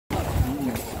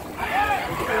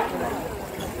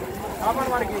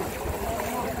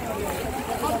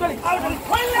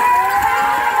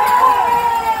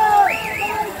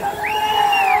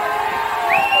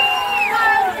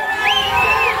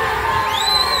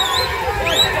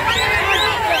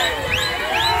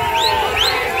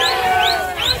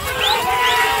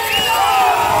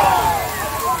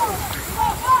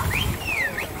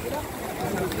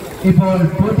ഇപ്പോൾ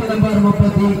പോറ്റി നമ്പർ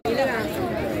 30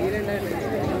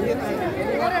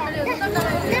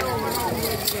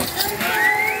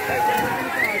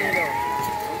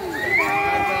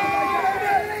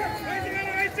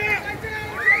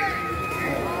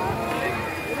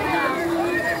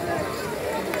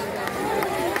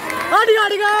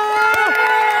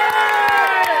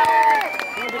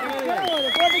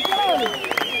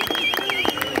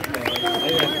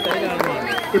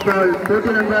 ഇപ്പോൾ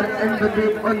പോറ്റി നമ്പർ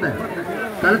 81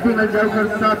 കളത്തിങ്ങൽ ജൗഹർ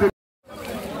സാബിർ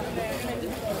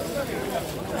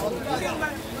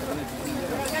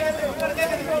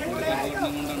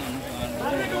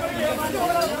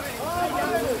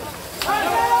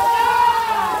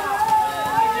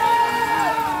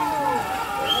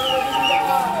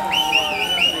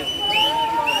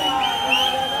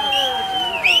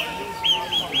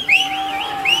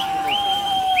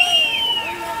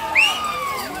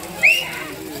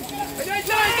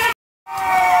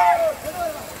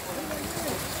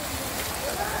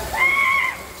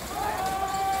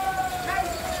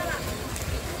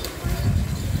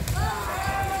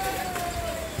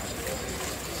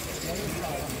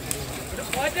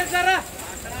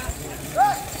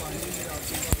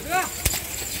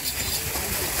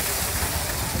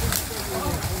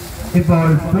ഇപ്പോൾ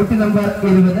പോറ്റി നമ്പർ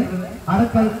 20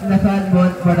 അറക്കൽ നസാൻ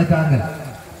മോൻ വടക്കാങ്ങൽ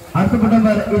അടുത്ത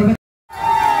നമ്പർ 20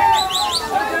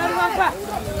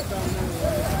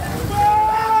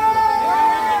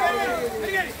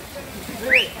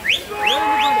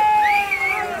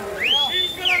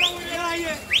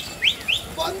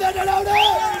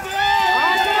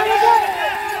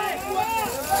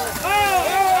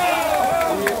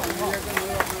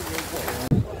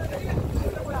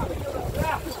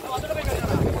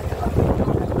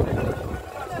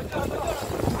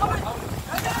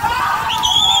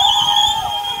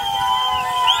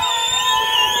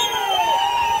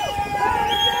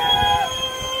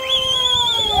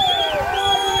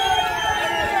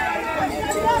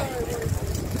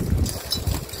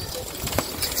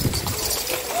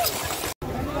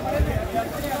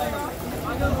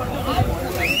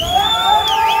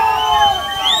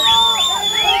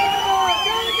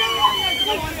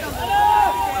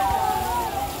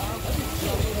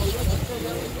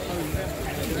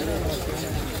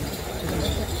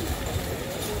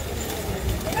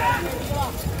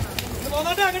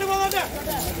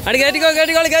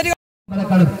 അടുത്ത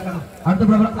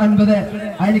പുടവർ 50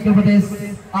 അയനിക്കൽ പ്രദേശ്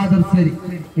ആദർശേരി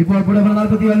ഇപ്പോൾ പുടവർ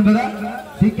 49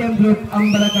 സിക്കം ഗ്രൂപ്പ്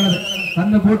അമ്പലക്കളത്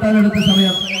കന്ന് പൂട്ടാനെടുത്ത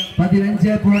സമയം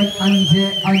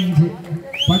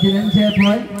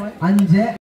 15.55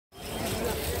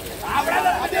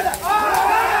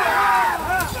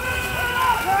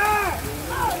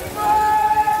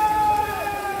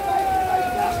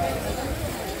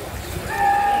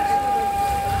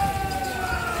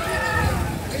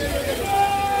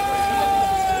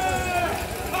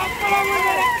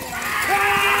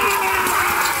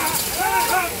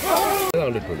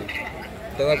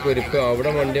 ഇപ്പൊ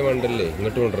അവിടെ വണ്ടി മണ്ടല്ലേ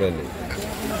ഇങ്ങോട്ട് കൊണ്ടുവരല്ലേ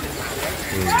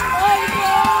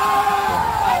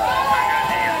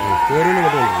ഇങ്ങോട്ട്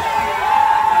കൊണ്ടുവരും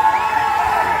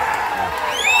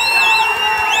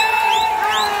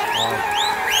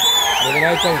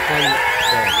ബുധനാഴ്ച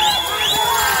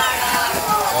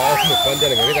 30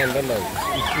 കണ്ടുണ്ടാവും.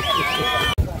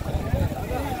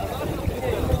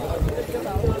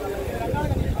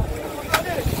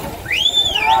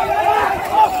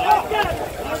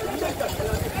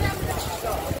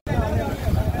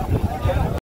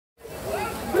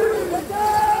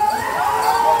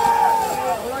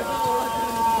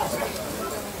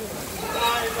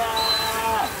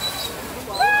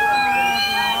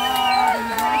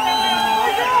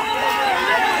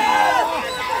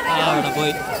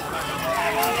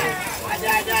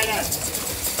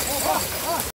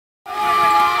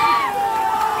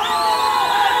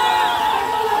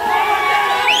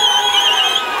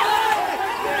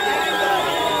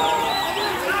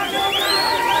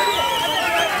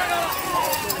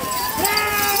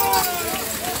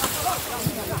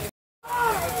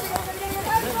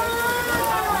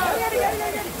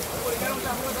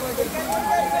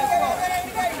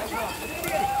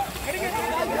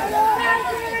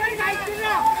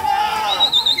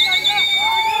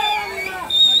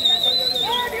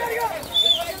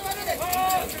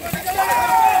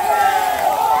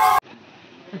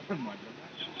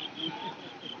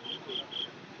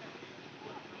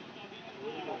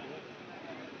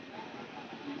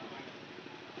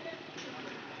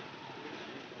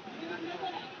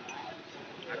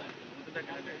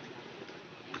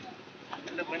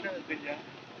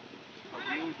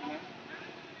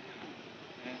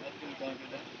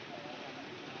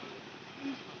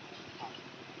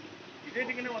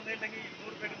 ഇതേറ്റിങ്ങനെ വന്നിട്ടുണ്ടെങ്കിൽ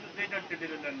 200 രൂപയ്ക്ക് നിർദ്ദേശം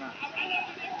അടിച്ചിട്ടില്ല എണ്ണ.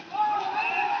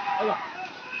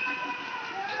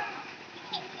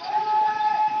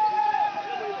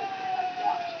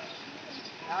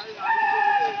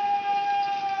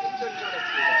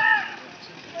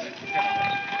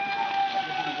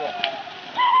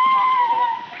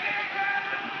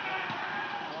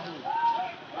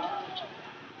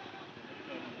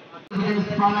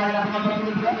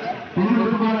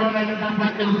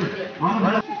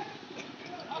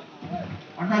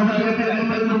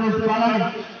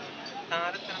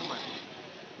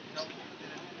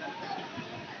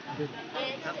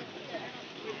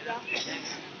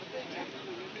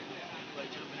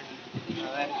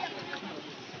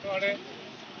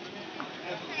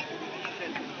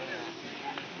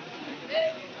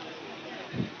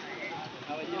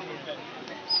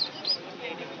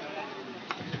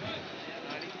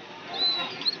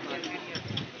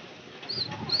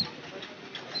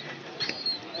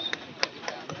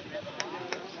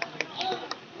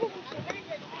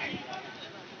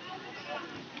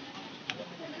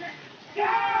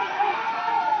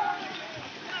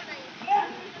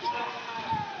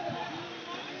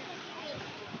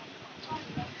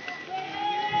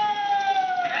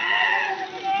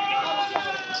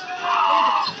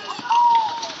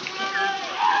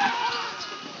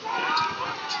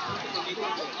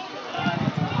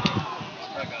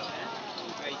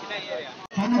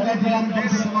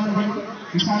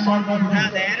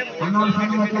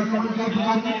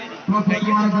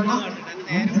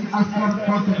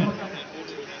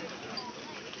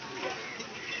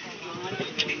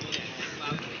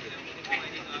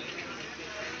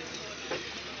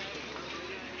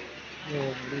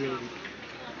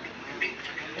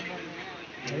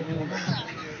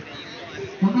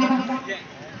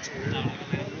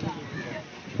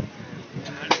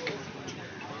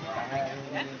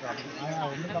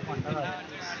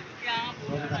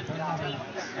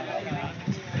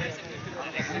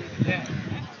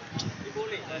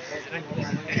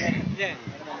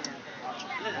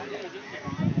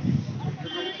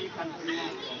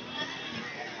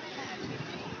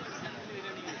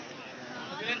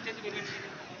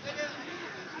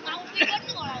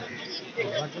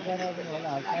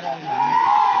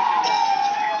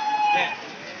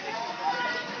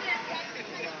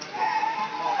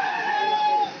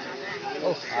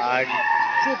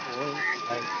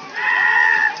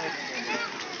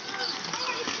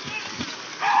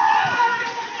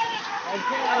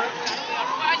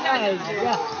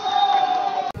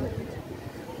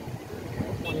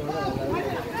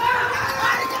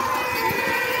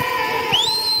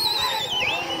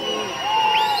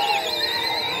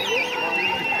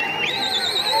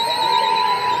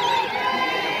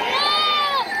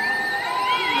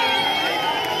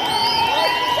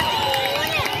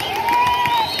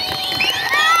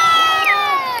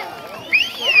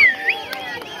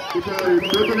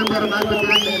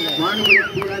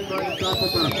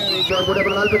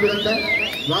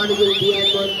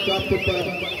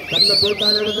 തന്റെ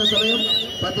പൂട്ടാനെടുത്ത സമയം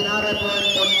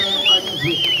 16.15.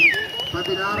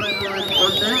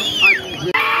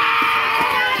 16.15.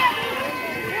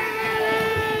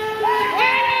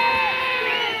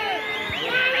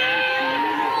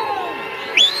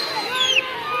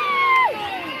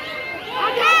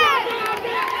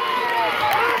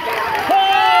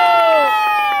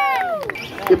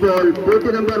 ഇപ്പോൾ ബൂത്ത്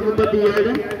നമ്പർ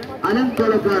 37 അനന്ത്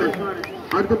തോളക്കാരൻ.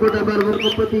 അടുത്ത ബൂത്ത് നമ്പർ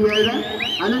 37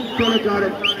 അനന്ത്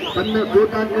തോളക്കാരൻ തന്ന്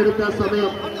കൂട്ടാൻ എടുത്ത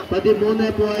സമയം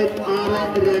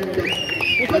 13.62.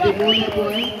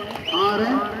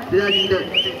 13.62.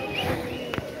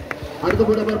 അടുത്ത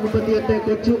ബൂത്ത് നമ്പർ 38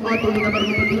 കൊച്ചു ആട്ടോളി നമ്പർ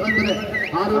 39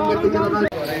 ആറും കെട്ടിച്ചേർന്നാൽ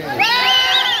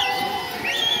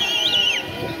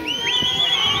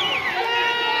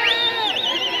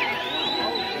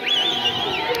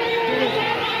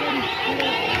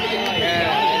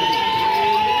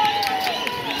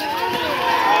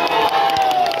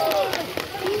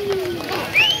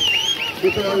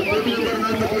ഇപ്പോൾ ബൂത്ത് നമ്പർ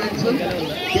 45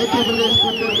 കേന്ദ്രപ്രദേശ്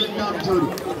ഫുട്ബോൾ രണ്ടാം ജോഡി.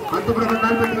 അടുത്ത നമ്പർ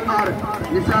 46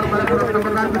 നിസാർ മലപ്പുറം.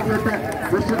 നമ്പർ 48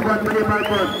 മുർഷിദ് ഖാൻ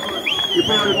മലപ്പുറം.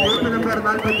 ഇപ്പോൾ ബൂത്ത് നമ്പർ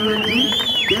 45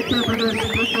 കേന്ദ്രപ്രദേശ്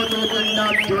ഫുട്ബോൾ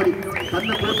രണ്ടാം ജോഡി.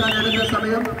 അന്ന് കൂട്ടാനെടുത്ത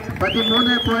സമയം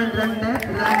 13.22.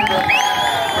 13.22.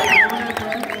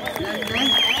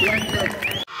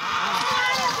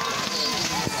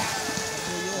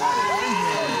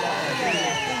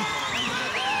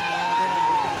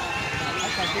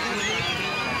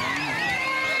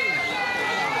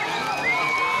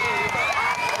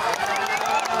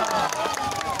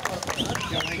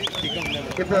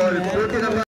 ഇപ്പോൾ ബൂത്ത്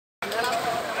നമ്പർ